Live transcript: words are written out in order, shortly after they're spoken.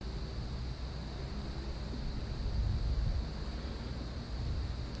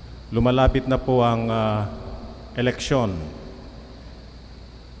Lumalapit na po ang eleksyon.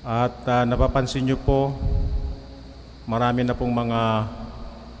 At napapansin nyo po, marami na pong mga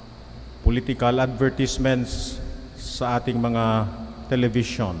political advertisements sa ating mga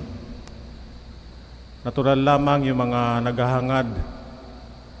television. Natural lamang yung mga naghahangad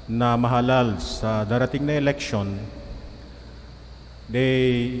na mahalal sa darating na election.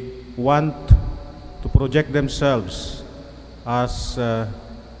 They want to project themselves as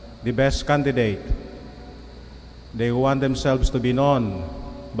the best candidate. They want themselves to be known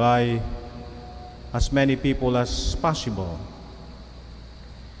by as many people as possible.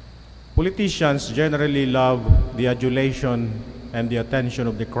 Politicians generally love the adulation and the attention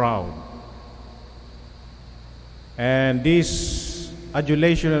of the crowd. And this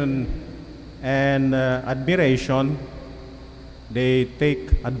adulation and admiration, they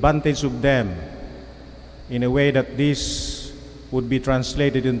take advantage of them in a way that this would be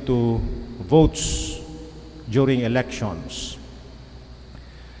translated into votes during elections.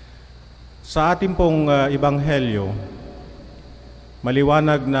 Sa ating pong ebanghelyo,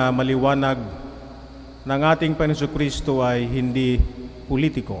 maliwanag na ng ating Panginoon Kristo ay hindi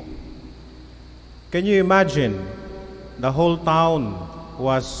politiko. Can you imagine? The whole town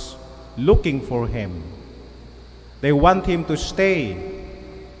was looking for him. They want him to stay.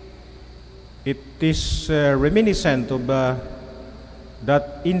 It is reminiscent of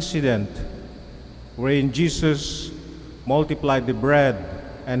that incident wherein Jesus multiplied the bread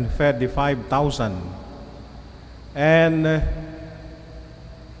and fed the 5,000. And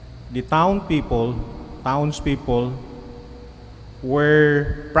the townspeople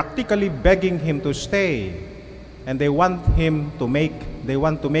were practically begging him to stay, and they want to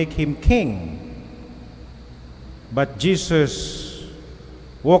make him king. But Jesus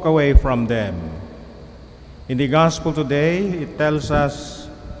walked away from them. In the gospel today, it tells us,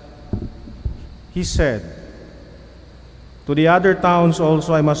 he said, "To the other towns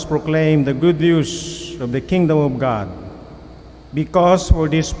also I must proclaim the good news of the kingdom of God, because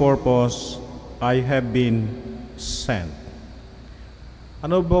for this purpose I have been sent."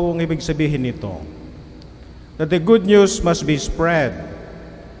 Ano ba ang ibig sabihin nito? That the good news must be spread,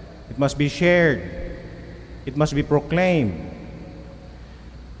 it must be shared, it must be proclaimed.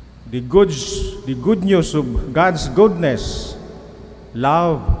 The good news of God's goodness,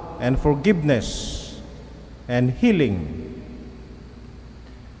 love, and forgiveness, and healing.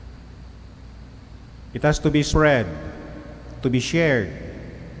 It has to be spread, to be shared.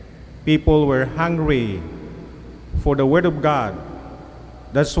 People were hungry for the Word of God.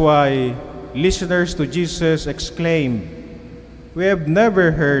 That's why listeners to Jesus exclaimed, "We have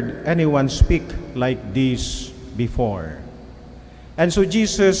never heard anyone speak like this before." And so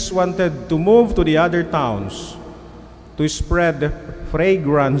Jesus wanted to move to the other towns to spread the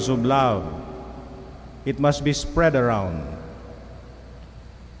fragrance of love. It must be spread around.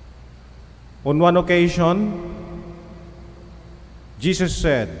 On one occasion, Jesus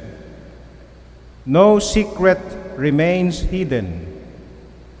said, "No secret remains hidden.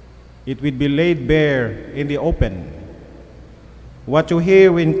 It will be laid bare in the open. What you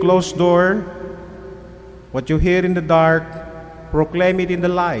hear in closed door, what you hear in the dark, proclaim it in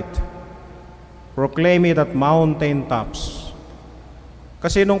the light. Proclaim it at mountain tops."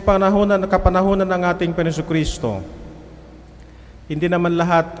 Kasi nung kapanahunan ng ating Panginoon Kristo, hindi naman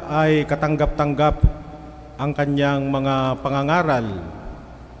lahat ay katanggap-tanggap ang kanyang mga pangangaral.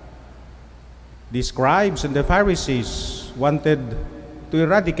 The scribes and the Pharisees wanted to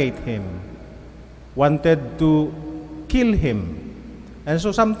eradicate him, wanted to kill him. And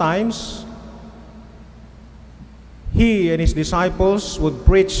so sometimes, he and his disciples would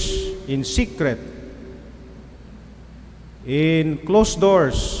preach in secret, in closed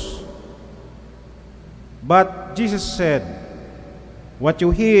doors. But Jesus said, "What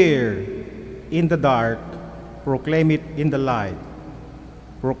you hear in the dark, proclaim it in the light.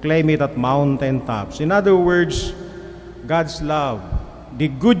 Proclaim it at mountain tops." In other words, God's love, the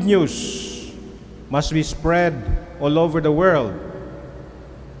good news, must be spread all over the world.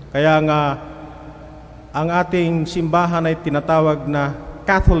 Kaya nga, ang ating simbahan ay tinatawag na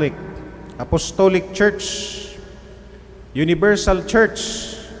Catholic, Apostolic Church, Universal Church.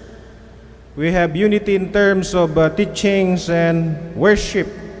 We have unity in terms of teachings and worship.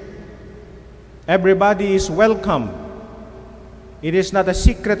 Everybody is welcome. It is not a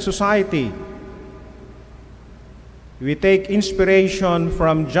secret society. We take inspiration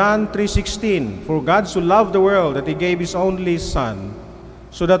from John 3:16, "For God so loved the world that He gave His only Son,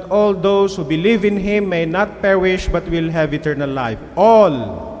 so that all those who believe in Him may not perish but will have eternal life."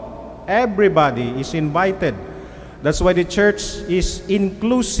 Everybody is invited. That's why the church is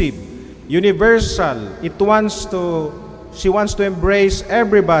inclusive, universal. She wants to embrace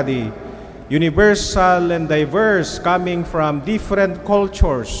everybody, universal and diverse, coming from different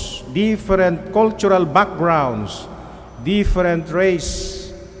cultures, different cultural backgrounds, different race,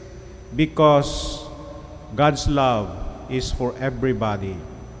 because God's love is for everybody.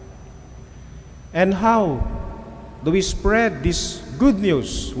 And how do we spread this good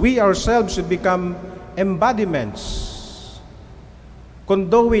news? We ourselves should become embodiments,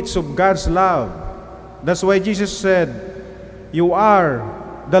 conduits of God's love. That's why Jesus said, "You are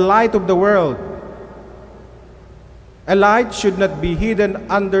the light of the world." A light should not be hidden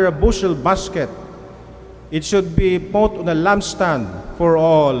under a bushel basket. It should be put on a lampstand for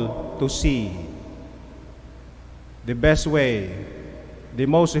all to see. The best way, the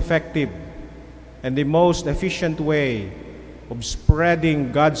most effective, and the most efficient way of spreading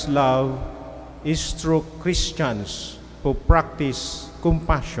God's love is through Christians who practice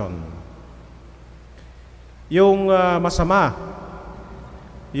compassion. Yung masama,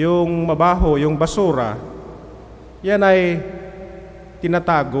 yung mabaho, yung basura, yan ay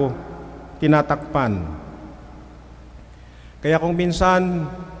tinatago, tinatakpan. Kaya kung minsan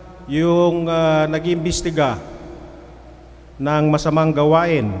yung nag-iimbestiga ng masamang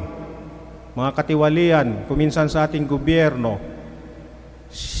gawain, mga katiwalian, kung minsan sa ating gobyerno,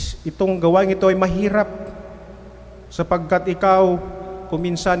 itong gawain ito ay mahirap sapagkat kung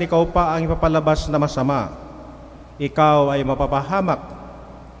minsan ikaw pa ang ipapalabas na masama, ikaw ay mapapahamak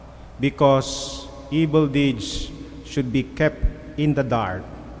because evil deeds should be kept in the dark.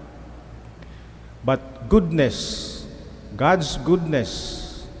 But goodness, God's goodness,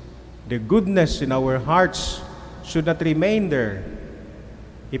 the goodness in our hearts should not remain there.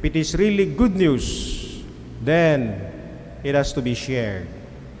 If it is really good news, then it has to be shared.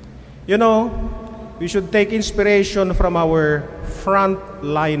 You know, we should take inspiration from our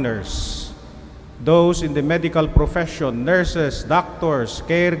frontliners, those in the medical profession, nurses, doctors,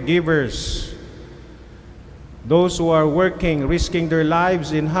 caregivers, those who are working, risking their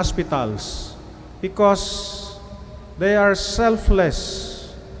lives in hospitals, because they are selfless.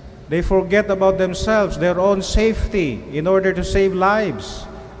 They forget about themselves, their own safety, in order to save lives.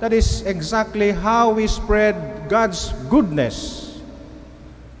 That is exactly how we spread God's goodness.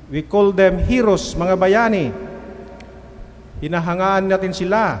 We call them heroes, mga bayani. Hinahangaan natin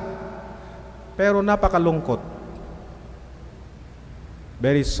sila. Pero napakalungkot.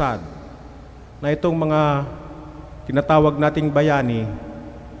 Very sad na itong mga tinatawag nating bayani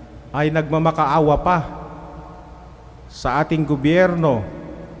ay nagmamakaawa pa sa ating gobyerno,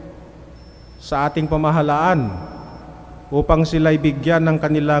 sa ating pamahalaan, upang sila'y bigyan ng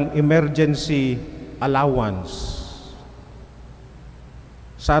kanilang emergency allowance.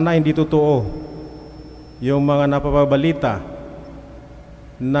 Sana hindi totoo yung mga napapabalita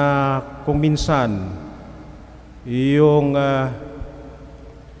na kung minsan yung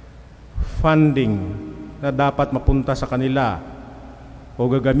funding na dapat mapunta sa kanila o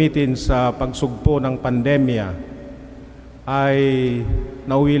gagamitin sa pagsugpo ng pandemya ay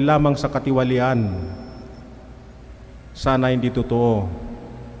nauwi lamang sa katiwalian. Sana hindi totoo.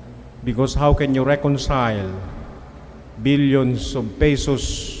 Because how can you reconcile billions of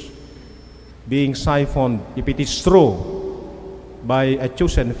pesos being siphoned, if it is true, by a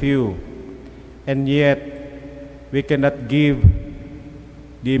chosen few, and yet we cannot give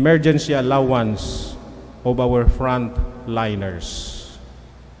the emergency allowance of our frontliners?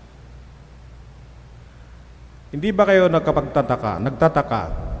 Hindi ba kayo nagtataka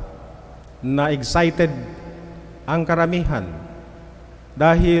na excited ang karamihan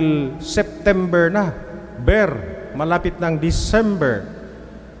dahil September na, malapit ng December,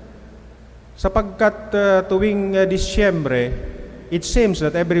 sapagkat tuwing Disyembre, it seems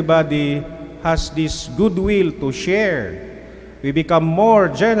that everybody has this goodwill to share. We become more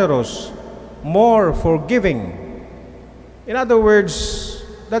generous, more forgiving. In other words,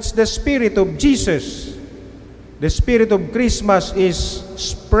 that's the spirit of Jesus. The spirit of Christmas is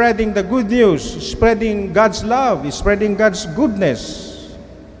spreading the good news, spreading God's love, spreading God's goodness.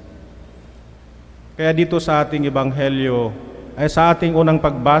 Kaya dito sa ating ebanghelyo, ay sa ating unang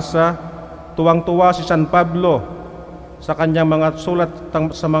pagbasa, tuwang-tuwa si San Pablo sa kanyang mga sulat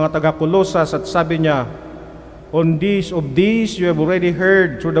sa mga taga-Kolosas at sabi niya, of these you have already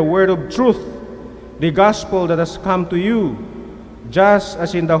heard through the word of truth, the gospel that has come to you, just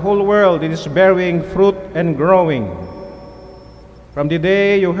as in the whole world it is bearing fruit and growing. From the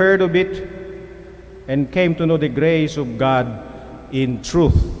day you heard of it and came to know the grace of God in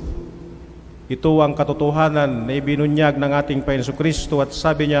truth. Ito ang katotohanan na ibinunyag ng ating Panginoon Kristo at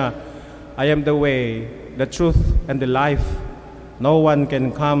sabi niya, I am the way, the truth, and the life. No one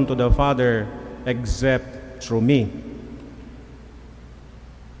can come to the Father except through me.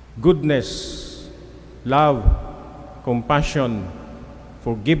 Goodness, love, compassion,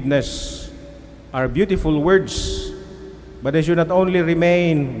 forgiveness are beautiful words, but they should not only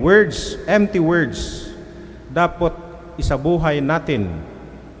remain words, empty words. Dapat isabuhay natin.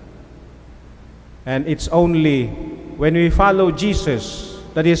 And it's only when we follow Jesus,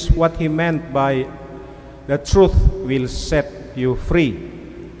 that is what He meant by the truth will set you free.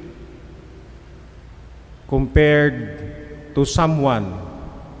 Compared to someone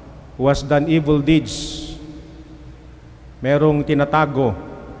who has done evil deeds, merong tinatago,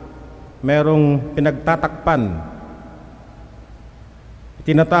 merong pinagtatakpan,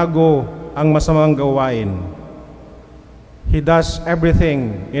 tinatago ang masamang gawain. He does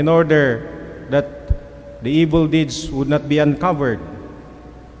everything in order that the evil deeds would not be uncovered.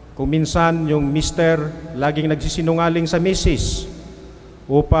 Kung minsan yung mister laging nagsisinungaling sa misis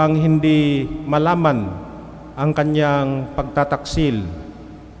upang hindi malaman ang kanyang pagtataksil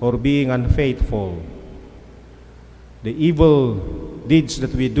or being unfaithful. The evil deeds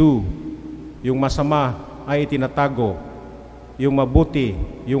that we do, yung masama ay itinatago, yung mabuti,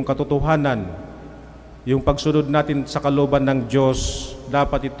 yung katotohanan, yung pagsunod natin sa kalooban ng Diyos,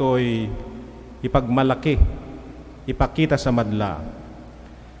 dapat ito'y ipagmalaki, ipakita sa madla.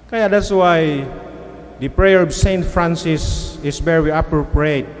 Kaya that's why the prayer of Saint Francis is very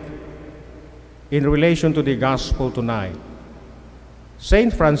appropriate in relation to the gospel tonight.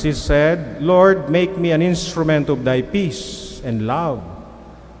 Saint Francis said, Lord, make me an instrument of thy peace and love.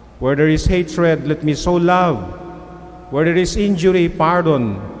 Where there is hatred, let me sow love. Where there is injury,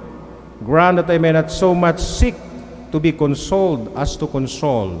 pardon. Grant that I may not so much seek to be consoled as to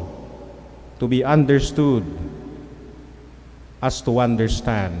console, to be understood as to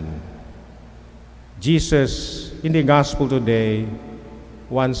understand. Jesus, in the gospel today,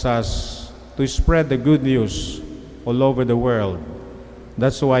 wants us to spread the good news all over the world.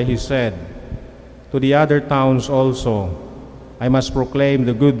 That's why He said, to the other towns also, I must proclaim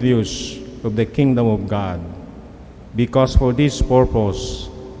the good news of the kingdom of God, because for this purpose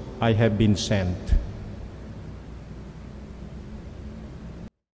I have been sent.